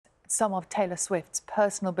some of Taylor Swift's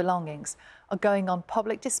personal belongings are going on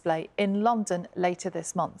public display in London later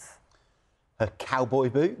this month. Her cowboy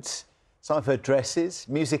boots, some of her dresses,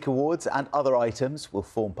 music awards and other items will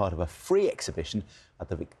form part of a free exhibition at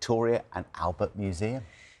the Victoria and Albert Museum.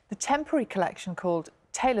 The temporary collection, called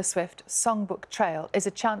Taylor Swift Songbook Trail, is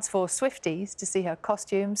a chance for Swifties to see her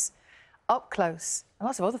costumes up close, and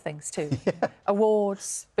lots of other things too. Yeah.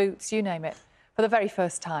 Awards, boots, you name it, for the very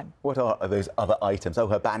first time. What are those other items? Oh,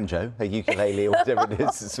 her banjo, her ukulele, or whatever it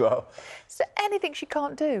is as well. Is there anything she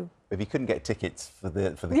can't do? If you couldn't get tickets for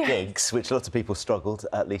the gigs, which lots of people struggled,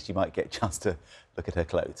 at least you might get a chance to look at her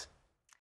clothes.